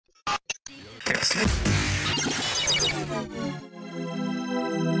We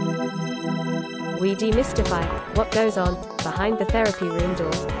demystify what goes on behind the therapy room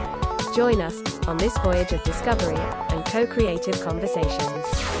doors. Join us on this voyage of discovery and co-creative conversations.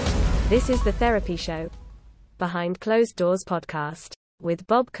 This is The Therapy Show, Behind Closed Doors podcast, with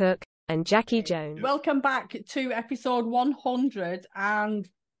Bob Cooke and Jacci Jones. Welcome back to episode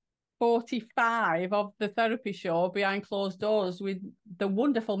 145 of The Therapy Show, Behind Closed Doors, with the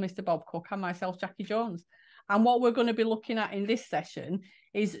wonderful Mr. Bob Cooke and myself, Jacci Jones. And what we're going to be looking at in this session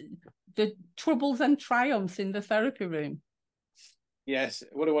is the troubles and triumphs in the therapy room. Yes,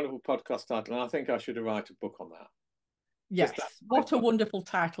 what a wonderful podcast title. And I think I should write a book on that. Yes, what a wonderful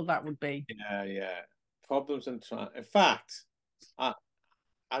title that would be. Yeah. Problems and triumphs. In fact, I've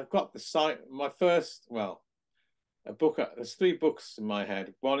got my first, a book. There's 3 books in my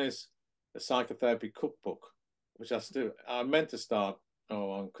head. One is the Psychotherapy cookbook, which I meant to start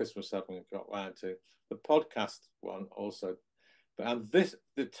on Christmas. I haven't got round to. The podcast one also. And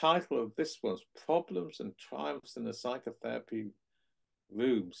the title of this one's Problems and Triumphs in the Psychotherapy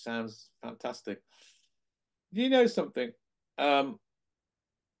Room. Sounds fantastic. You know something? I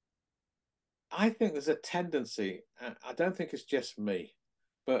think there's a tendency, I don't think it's just me,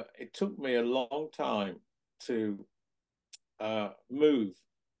 but it took me a long time to move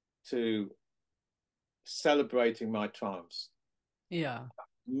to celebrating my triumphs. Yeah.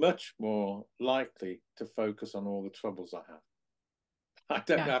 Much more likely to focus on all the troubles I have. I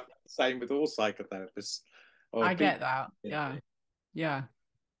don't have the same with all psychotherapists. I get that. Yeah.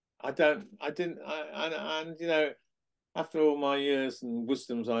 And you know, after all my years and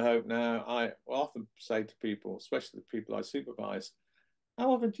wisdoms, I hope now, I often say to people, especially the people I supervise,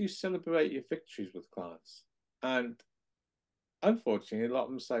 how often do you celebrate your victories with clients? And unfortunately, a lot of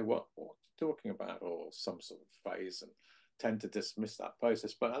them say, what are you talking about? Or some sort of phrase, and tend to dismiss that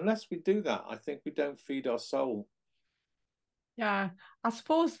process. But unless we do that, I think we don't feed our soul. Yeah, I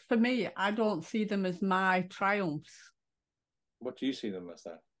suppose for me, I don't see them as my triumphs. What do you see them as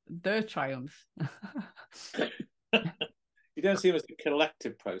then? Their triumphs. You don't see them as a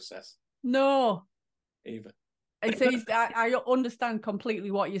collective process? No. Even. I understand completely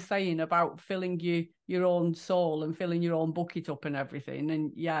what you're saying about filling your own soul and filling your own bucket up and everything.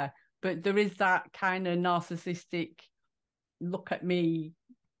 And but there is that kind of narcissistic look at me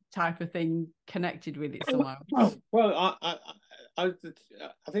type of thing connected with it somehow. Well, I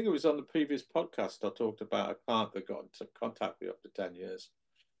think it was on the previous podcast I talked about a client that got into contact with me after 10 years,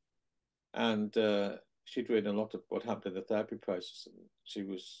 and she'd read a lot of what happened in the therapy process, and she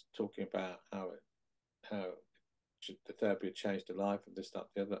was talking about how the therapy had changed her life and this, that,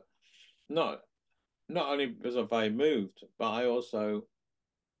 the other. Not only was I very moved, but I also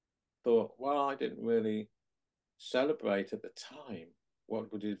thought, well, I didn't really celebrate at the time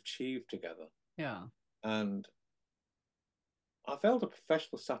what we'd achieved together. Yeah. And I felt a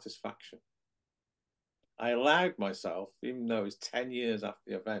professional satisfaction. I allowed myself, even though it was 10 years after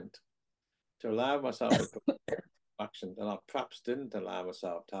the event, to allow myself a satisfaction that I perhaps didn't allow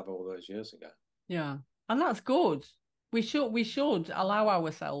myself to have all those years ago. Yeah. And that's good. We should allow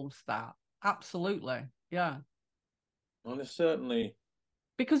ourselves that. Absolutely. Yeah. And it's certainly,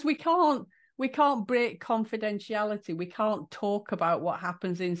 because we can't break confidentiality. We can't talk about what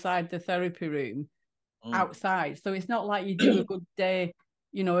happens inside the therapy room outside. So it's not like you do a good day,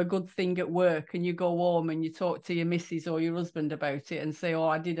 a good thing at work, and you go home and you talk to your missus or your husband about it and say, oh,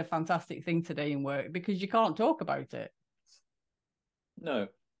 I did a fantastic thing today in work, because you can't talk about it. No,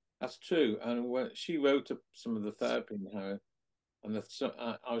 that's true. And when she wrote up some of the therapy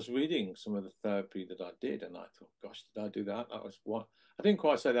I was reading some of the therapy that I did, and I thought, gosh, did I do that? That was what I didn't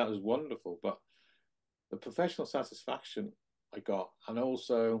quite say that was wonderful, but the professional satisfaction I got, and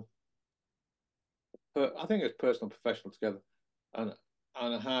also I think it's personal and professional together, and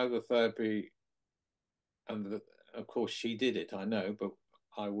how the therapy, and of course she did it, I know, but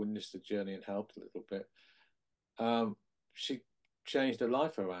I witnessed the journey and helped a little bit. She changed her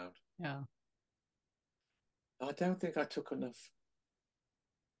life around. Yeah. I don't think I took enough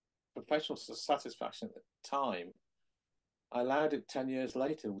professional satisfaction at the time. I allowed it 10 years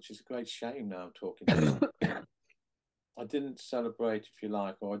later, which is a great shame now I'm talking to you. I didn't celebrate, if you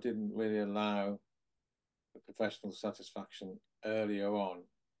like, or I didn't really allow the professional satisfaction earlier on.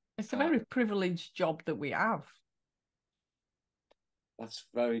 It's a very privileged job that we have. That's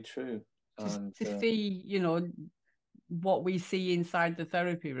very true. To see, what we see inside the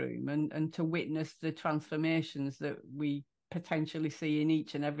therapy room, and to witness the transformations that we potentially see in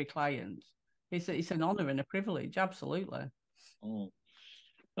each and every client. It's an honour and a privilege, absolutely.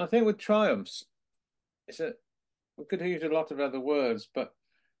 I think with triumphs, we could use a lot of other words, but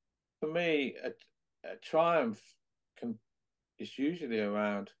for me, a triumph is usually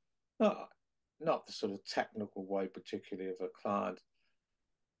around not the sort of technical way, particularly of a client,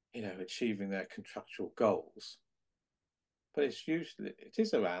 achieving their contractual goals. But it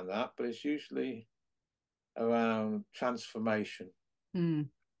is around that, but it's usually around transformation,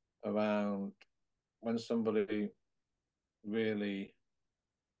 around when somebody really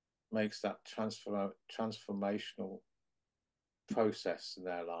makes that transformational process in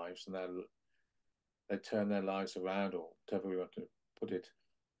their lives, and they turn their lives around, or whatever we want to put it.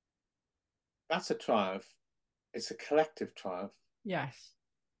 That's a triumph. It's a collective triumph. Yes.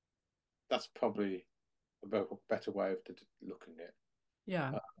 That's probably a better way of looking at it.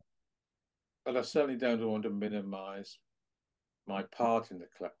 Yeah. But I certainly don't want to minimize my part in the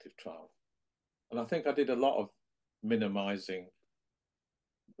collective triumph. And I think I did a lot of minimizing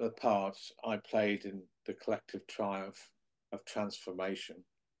the parts I played in the collective triumph of transformation.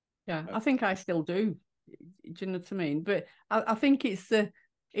 Yeah, I think I still do. Do you know what I mean? But I think it's the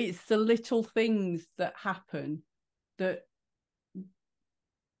little things that happen that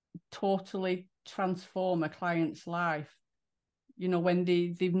totally transform a client's life. When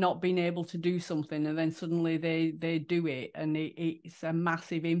they've not been able to do something, and then suddenly they do it, and it's a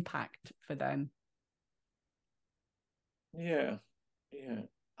massive impact for them. Yeah.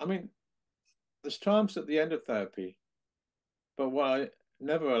 I mean, there's triumphs at the end of therapy, but what I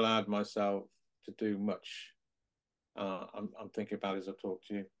never allowed myself to do much, I'm thinking about as I talk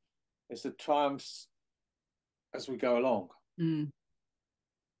to you, is the triumphs as we go along.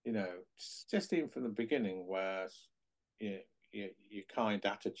 Just even from the beginning, where your kind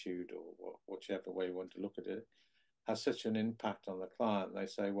attitude, or whichever way you want to look at it, has such an impact on the client. They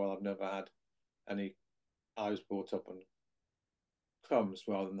say, well, I've never had any, I was brought up on crumbs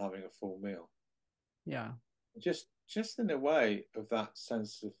rather than having a full meal. Yeah. Just in a way of that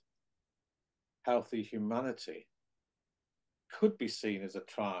sense of healthy humanity could be seen as a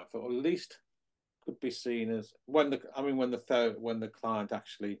triumph, or at least could be seen as when the client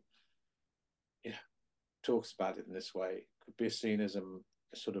actually talks about it in this way, could be seen as a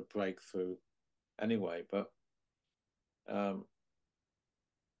sort of breakthrough anyway. But I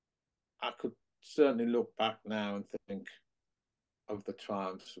could certainly look back now and think of the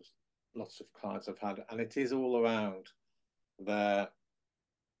triumphs of lots of clients I've had, and it is all around their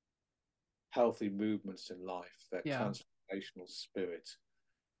healthy movements in life, their transformational spirit,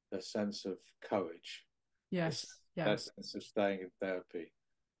 their sense of courage, their sense of staying in therapy,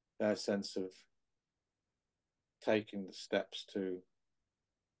 their sense of taking the steps to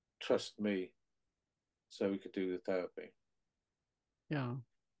trust me so we could do the therapy. Yeah.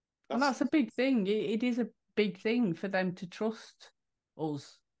 And that's a big thing. It is a big thing for them to trust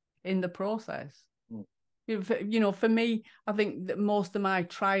us in the process. For me, I think that most of my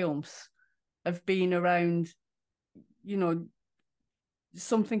triumphs have been around,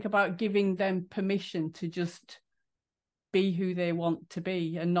 something about giving them permission to just be who they want to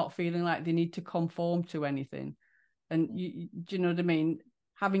be, and not feeling like they need to conform to anything. And do you know what I mean?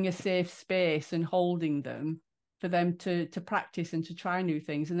 Having a safe space and holding them for them to practice and to try new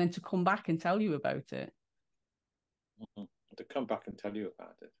things, and then to come back and tell you about it. To come back and tell you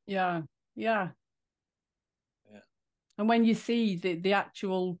about it. Yeah. And when you see the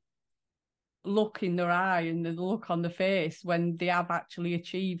actual look in their eye and the look on the face when they have actually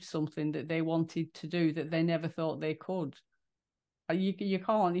achieved something that they wanted to do that they never thought they could, you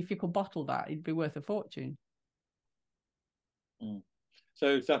can't. If you could bottle that, it'd be worth a fortune. So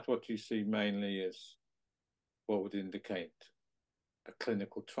is that what you see mainly as what would indicate a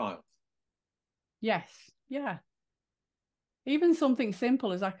clinical triumph? Yes. Yeah. Even something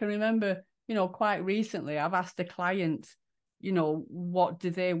simple as I can remember, quite recently, I've asked a client, what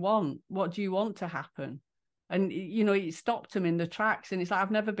do they want? What do you want to happen? And, it stopped them in the tracks. And it's like, I've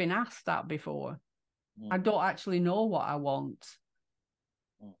never been asked that before. I don't actually know what I want.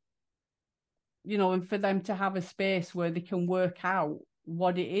 And for them to have a space where they can work out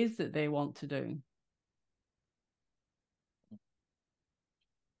what it is that they want to do.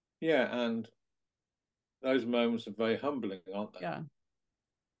 Yeah, and those moments are very humbling, aren't they?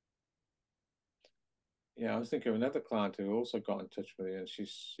 Yeah, I was thinking of another client who also got in touch with me, and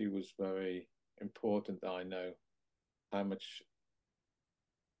she was very important that I know how much,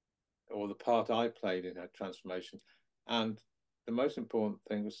 or the part I played in her transformation. And the most important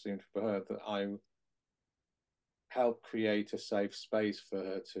thing seemed for her that I helped create a safe space for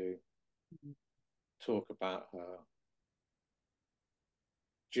her to talk about her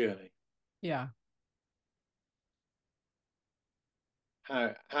journey. Yeah.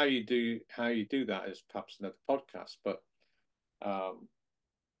 How you do that is perhaps another podcast, but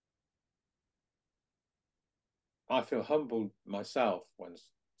I feel humbled myself when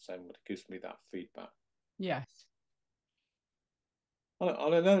someone gives me that feedback. Yes.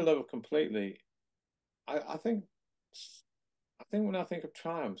 On another level, completely, I think when I think of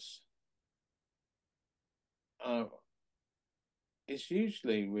triumphs, it's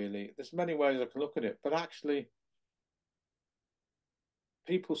usually really, there's many ways I can look at it, but actually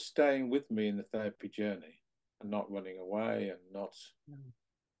people staying with me in the therapy journey and not running away and not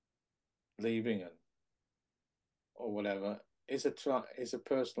leaving and or whatever is a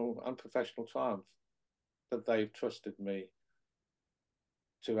personal and professional triumph that they've trusted me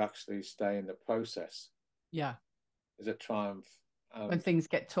to actually stay in the process. Yeah. Is a triumph. When things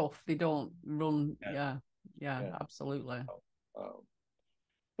get tough, they don't run. Yeah. Absolutely.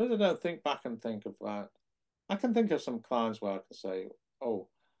 But I don't think back and think of that. I can think of some clients where I can say, oh,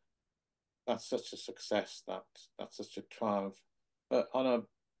 that's such a success, that's such a triumph. But on a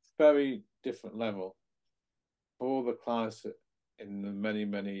very different level, for all the clients that in the many,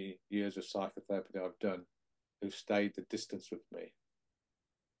 many years of psychotherapy that I've done who've stayed the distance with me,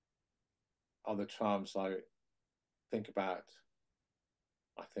 are the triumphs I think about,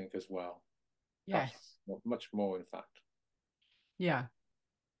 I think, as well. Yes. Perhaps much more, in fact. Yeah.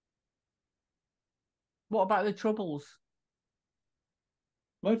 What about the troubles?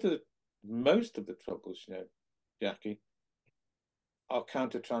 Most of the troubles, you know, Jackie, are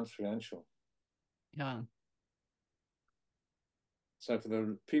counter-transferential. Yeah. So for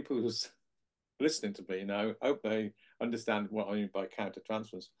the people who's listening to me, you know, I hope they understand what I mean by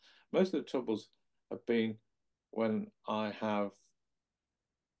counter-transference. Most of the troubles have been when I have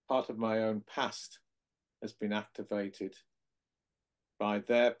part of my own past has been activated by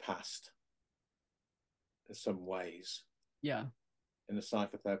their past in some ways. Yeah. In the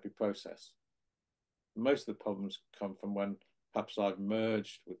psychotherapy process. Most of the problems come from when perhaps I've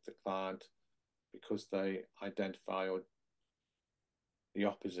merged with the client because they identify or the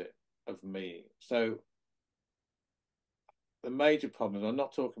opposite of me. So the major problems, I'm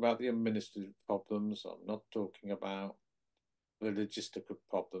not talking about the administrative problems, I'm not talking about the logistical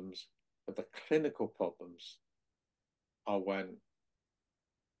problems, but the clinical problems are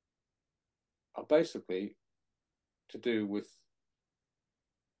basically to do with,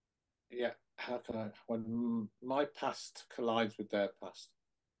 how can I, when my past collides with their past.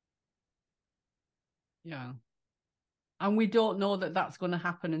 Yeah. And we don't know that that's going to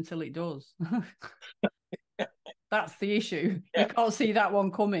happen until it does. That's the issue. Yeah. You can't see that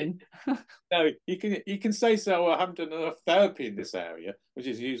one coming. No, you can say so. I haven't done enough therapy in this area, which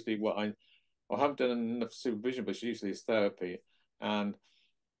is usually what I haven't done enough supervision, but usually it's therapy. And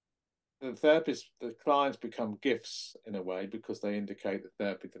the clients become gifts in a way because they indicate the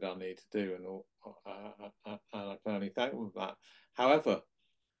therapy that I need to do, and I can only thank them for that. However,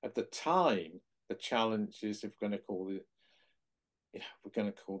 at the time, the challenges, if we're going to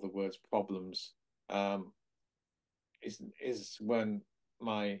call the words problems, is when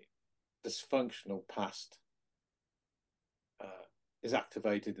my dysfunctional past is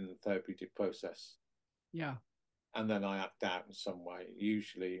activated in the therapeutic process. Yeah. And then I act out in some way,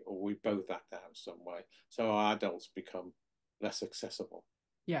 usually, or we both act out in some way. So our adults become less accessible.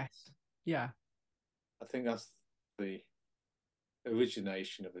 Yes. Yeah. I think that's the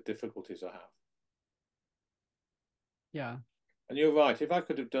origination of the difficulties I have. Yeah. And you're right. If I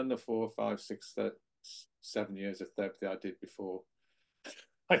could have done the 4, 5, 6, 7 years of therapy I did before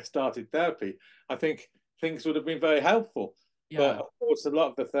I started therapy, I think things would have been very helpful. Yeah. But of course, a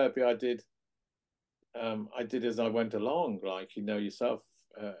lot of the therapy I did as I went along. Like, you know yourself,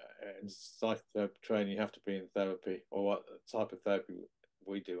 in psychotherapy training, you have to be in therapy, or what type of therapy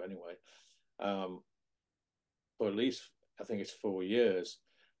we do anyway, for at least, I think it's 4 years.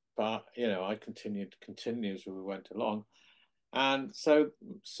 But, you know, I continued as we went along. And so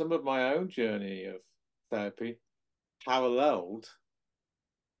some of my own journey of therapy paralleled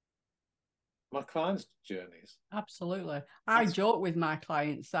my clients' journeys. Absolutely. I joke with my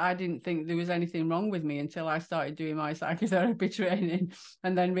clients that I didn't think there was anything wrong with me until I started doing my psychotherapy training,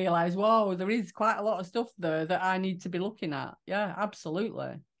 and then realized, whoa, there is quite a lot of stuff there that I need to be looking at. Yeah,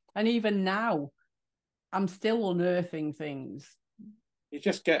 absolutely. And even now, I'm still unearthing things. You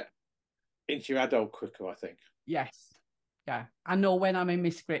just get into your adult quicker, I think. Yes. Yeah. I know when I'm in my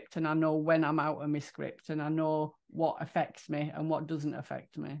script, and I know when I'm out of my script, and I know what affects me and what doesn't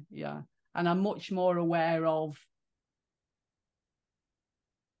affect me. Yeah. And I'm much more aware of,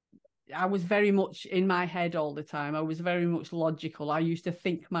 I was very much in my head all the time. I was very much logical. I used to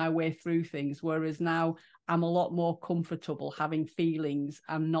think my way through things, whereas now I'm a lot more comfortable having feelings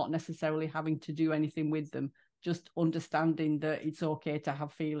and not necessarily having to do anything with them, just understanding that it's okay to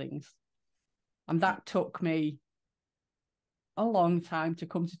have feelings. And that took me a long time to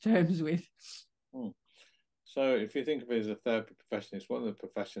come to terms with. So if you think of it as a therapy profession, it's one of the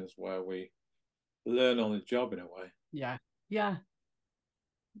professions where we learn on the job in a way. Yeah.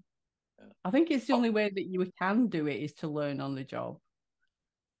 I think it's the only way that you can do it is to learn on the job.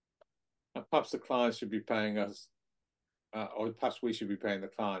 And perhaps the clients should be paying us, or perhaps we should be paying the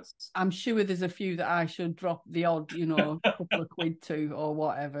clients. I'm sure there's a few that I should drop the odd, couple of quid to or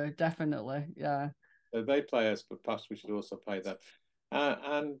whatever. Definitely. Yeah. So they pay us, but perhaps we should also pay them.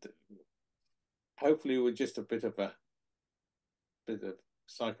 And hopefully we're just a bit of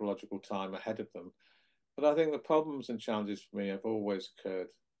psychological time ahead of them. But I think the problems and challenges for me have always occurred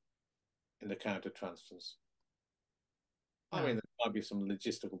in the counter transfers. I mean, there might be some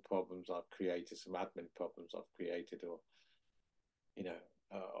logistical problems I've created, some admin problems I've created, or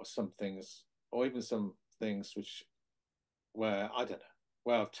or some things, or even some things where I don't know,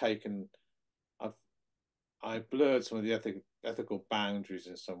 where I've blurred some of the ethical boundaries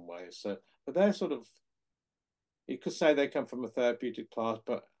in some ways. So, but they're sort of, you could say they come from a therapeutic class,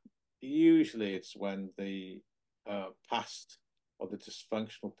 but usually it's when the past or the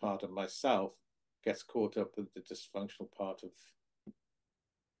dysfunctional part of myself gets caught up with the dysfunctional part of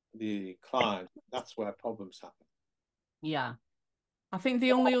the client. That's where problems happen. Yeah. I think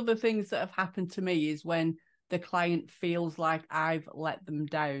the only other things that have happened to me is when the client feels like I've let them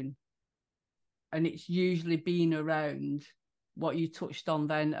down. And it's usually been around what you touched on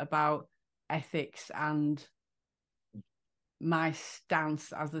then about ethics and my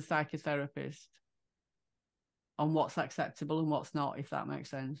stance as a psychotherapist on what's acceptable and what's not, if that makes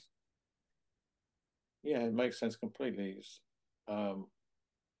sense. Yeah, it makes sense completely.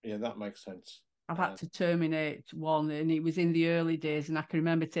 Yeah, that makes sense. I've had to terminate one, and it was in the early days, and I can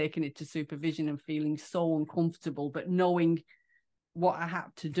remember taking it to supervision and feeling so uncomfortable, but knowing what I had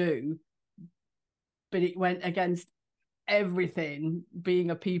to do. But it went against everything,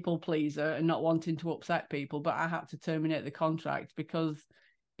 being a people pleaser and not wanting to upset people. But I had to terminate the contract because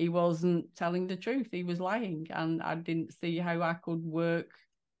he wasn't telling the truth. He was lying, and I didn't see how I could work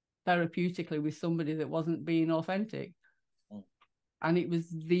therapeutically with somebody that wasn't being authentic. And it was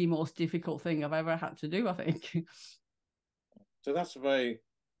the most difficult thing I've ever had to do, I think. So that's a very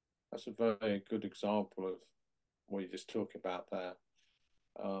good example of what you're just talking about there.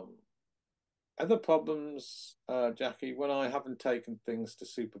 Other problems, Jackie, when I haven't taken things to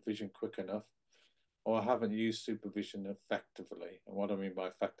supervision quick enough, or I haven't used supervision effectively. And what I mean by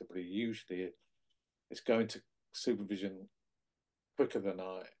effectively, usually it's going to supervision quicker than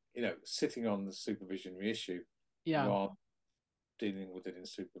sitting on the supervisionary issue rather than dealing with it in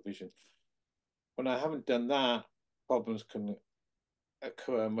supervision. When I haven't done that, problems can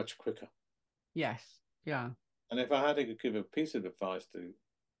occur much quicker. Yes. Yeah. And if I had to give a piece of advice to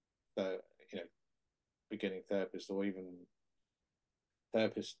the beginning therapists, or even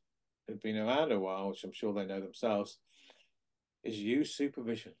therapists who've been around a while, which I'm sure they know themselves, is use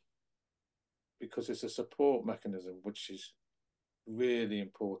supervision, because it's a support mechanism which is really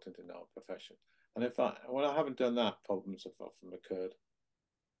important in our profession. And when I haven't done that, problems have often occurred.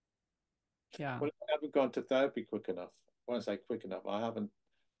 Yeah. When I haven't gone to therapy quick enough, when I say quick enough, I haven't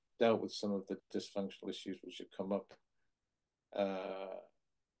dealt with some of the dysfunctional issues which have come up,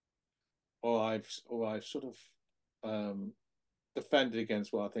 or I've sort of defended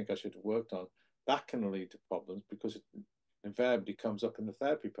against what I think I should have worked on. That can lead to problems because it invariably comes up in the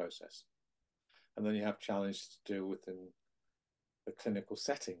therapy process, and then you have challenges to deal with in the clinical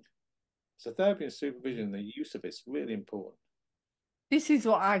setting. So therapy and supervision, the use of it's really important. This is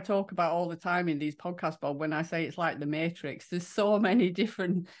what I talk about all the time in these podcasts, Bob, when I say it's like the Matrix. There's so many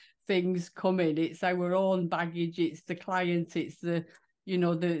different things coming. It's our own baggage, it's the client, it's the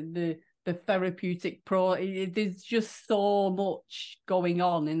therapeutic there's just so much going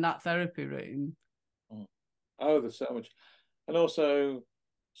on in that therapy room. Oh, there's so much. And also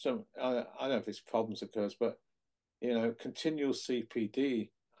I don't know if it's problems occurs, but continual CPD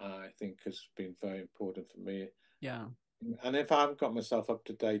I think has been very important for me. Yeah. And if I haven't got myself up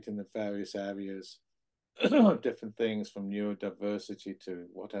to date in the various areas, different things from neurodiversity to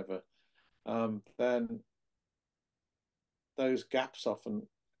whatever, then those gaps often,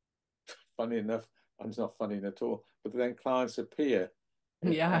 funny enough, and it's not funny at all, but then clients appear.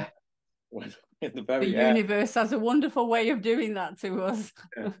 Yeah. When in the universe has a wonderful way of doing that to us.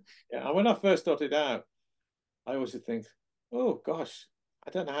 Yeah. And when I first started out, I always think, oh gosh, I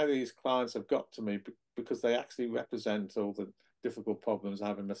don't know how these clients have got to me, because they actually represent all the difficult problems I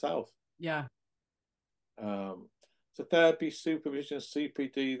have in myself. Yeah. So therapy, supervision,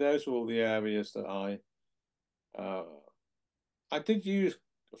 CPD, those are all the areas that I did use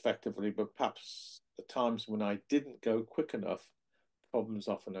effectively, but perhaps the times when I didn't go quick enough, problems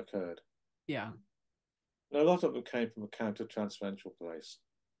often occurred. Yeah. And a lot of them came from a counter-transferential place.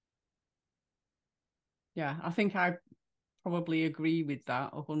 Yeah, I think I probably agree with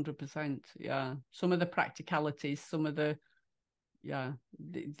that 100%. Yeah. Some of the practicalities, some of the,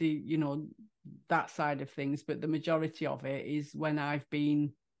 the that side of things, but the majority of it is when I've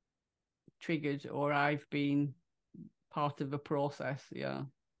been triggered or I've been part of a process. Yeah.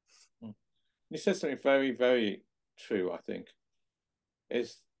 You said something very, very true, I think,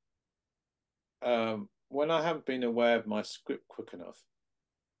 is when I haven't been aware of my script quick enough,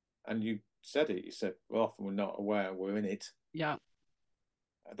 and you said it, you said, well, often we're not aware we're in it. Yeah.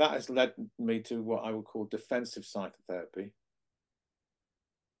 That has led me to what I would call defensive psychotherapy,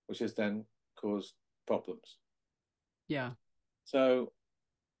 which has then caused problems. Yeah. So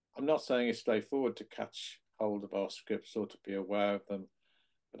I'm not saying it's straightforward to catch hold of our scripts or to be aware of them,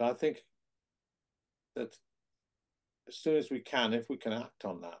 but I think that as soon as we can, if we can act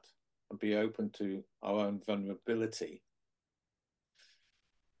on that and be open to our own vulnerability,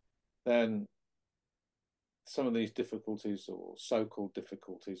 then some of these difficulties or so-called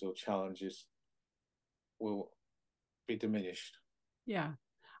difficulties or challenges will be diminished. Yeah.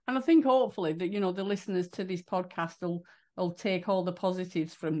 And I think hopefully that, the listeners to this podcast will take all the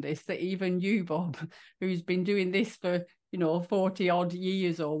positives from this, that even you, Bob, who's been doing this for, 40 odd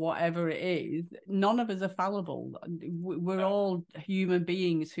years or whatever it is, none of us are fallible. We're all human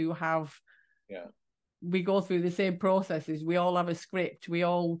beings who have, we go through the same processes. We all have a script. We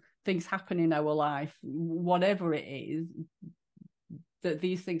all, things happen in our life, whatever it is, that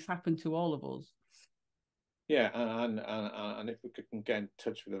these things happen to all of us. Yeah, and if we can get in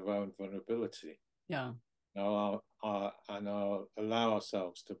touch with our own vulnerability, and allow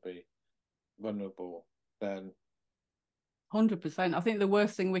ourselves to be vulnerable, then 100%. I think the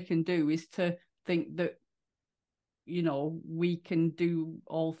worst thing we can do is to think that, we can do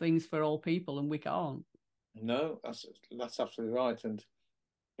all things for all people, and we can't. No, that's absolutely right. And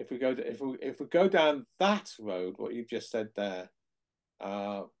if we go down that road, what you've just said there,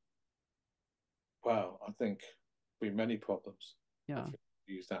 well, I think there'll be many problems. Yeah. If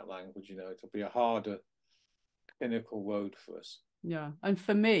we use that language, it'll be a harder clinical road for us. Yeah. And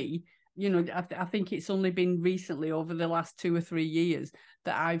for me, I think it's only been recently, over the last 2 or 3 years,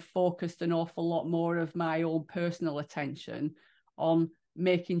 that I've focused an awful lot more of my own personal attention on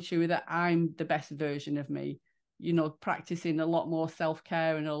making sure that I'm the best version of me, practicing a lot more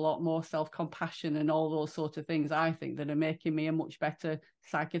self-care and a lot more self-compassion and all those sort of things, I think, that are making me a much better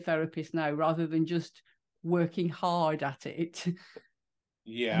psychotherapist now, rather than just working hard at it.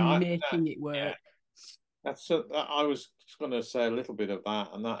 Yeah. Making it work. Yeah. I was going to say a little bit of that,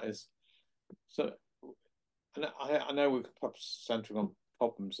 and that is, so, and I know we're perhaps centering on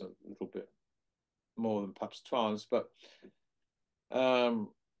problems a little bit more than perhaps trials, but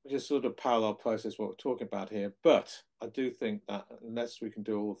just sort of parallel process what we're talking about here. But I do think that unless we can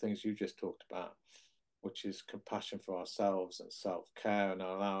do all the things you just talked about, which is compassion for ourselves and self-care, and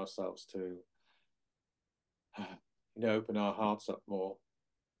allow ourselves to open our hearts up more,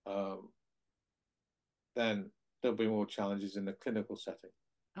 then there'll be more challenges in the clinical setting.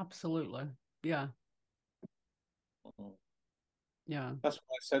 Absolutely. Yeah. Yeah. That's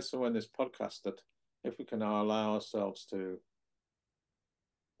why I said so in this podcast, that if we can allow ourselves to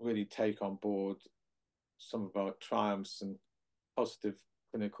really take on board some of our triumphs and positive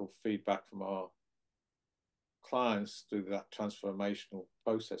clinical feedback from our clients through that transformational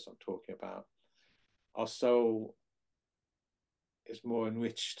process I'm talking about, our soul is more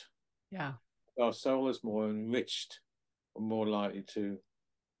enriched. Yeah. Our soul is more enriched and more likely to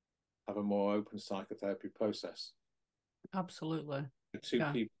have a more open psychotherapy process. Absolutely. The two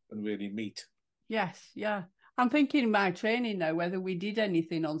people can really meet. Yes, yeah. I'm thinking in my training now, whether we did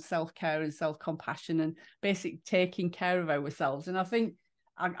anything on self-care and self-compassion and basic taking care of ourselves. And I think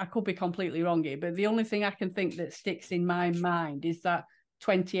I could be completely wrong here, but the only thing I can think that sticks in my mind is that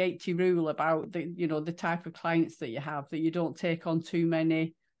 20/80 rule about the type of clients that you have, that you don't take on too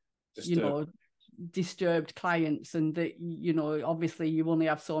many, disturbed clients, and that, obviously you only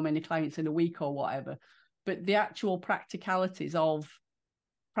have so many clients in a week or whatever. But the actual practicalities of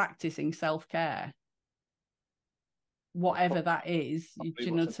practicing self-care, whatever that is, do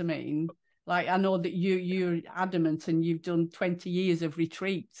you know what I mean? Like, I know that you're adamant and you've done 20 years of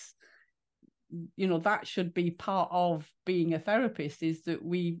retreats. That should be part of being a therapist, is that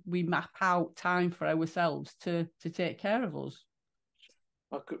we map out time for ourselves to take care of us.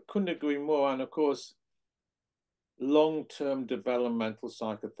 I couldn't agree more. And of course, long-term developmental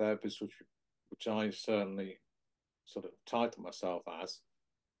psychotherapists, which I certainly sort of title myself as,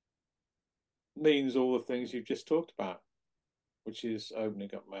 means all the things you've just talked about, which is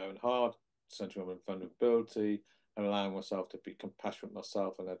opening up my own heart, centering on vulnerability, and allowing myself to be compassionate with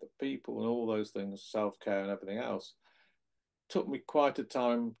myself and other people, and all those things, self-care and everything else. Took me quite a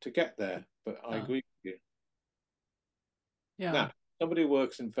time to get there, but I agree with you. Yeah. Now, somebody who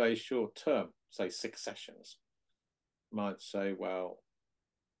works in very short term, say 6 sessions, might say, well,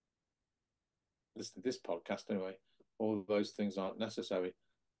 listen to this podcast anyway, all those things aren't necessary.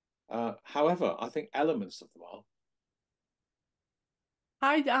 However, I think elements of them are.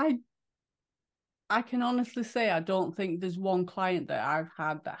 I can honestly say I don't think there's one client that I've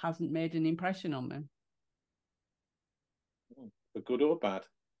had that hasn't made an impression on me. For good or bad?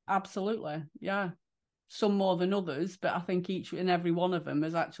 Absolutely, yeah. Some more than others, but I think each and every one of them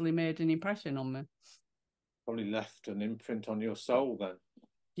has actually made an impression on me. Probably left an imprint on your soul then.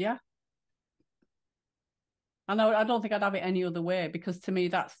 Yeah. I don't think I'd have it any other way, because to me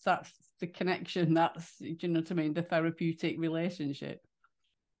that's the connection, that's, you know what I mean, the therapeutic relationship.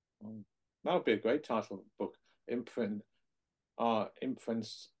 That would be a great title of the book.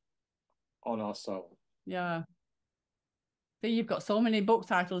 Imprints on our soul. Yeah. See, you've got so many book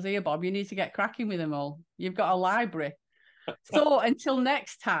titles here, Bob. You need to get cracking with them all. You've got a library. So until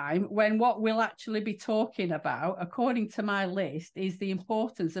next time, when what we'll actually be talking about, according to my list, is the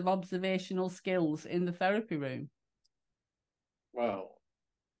importance of observational skills in the therapy room. Well,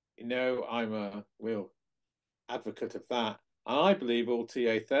 you know, I'm a real advocate of that. And I believe all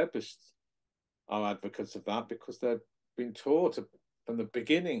TA therapists are advocates of that, because they've been taught from the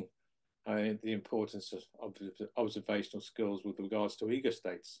beginning the importance of observational skills with regards to ego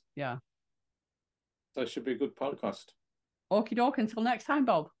states. Yeah. So it should be a good podcast. Okie doke, until next time,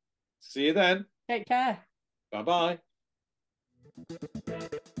 Bob. See you then. Take care. Bye-bye.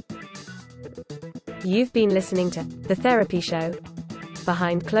 You've been listening to The Therapy Show,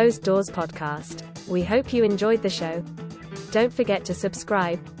 Behind Closed Doors podcast. We hope you enjoyed the show. Don't forget to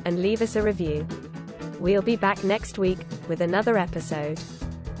subscribe and leave us a review. We'll be back next week with another episode.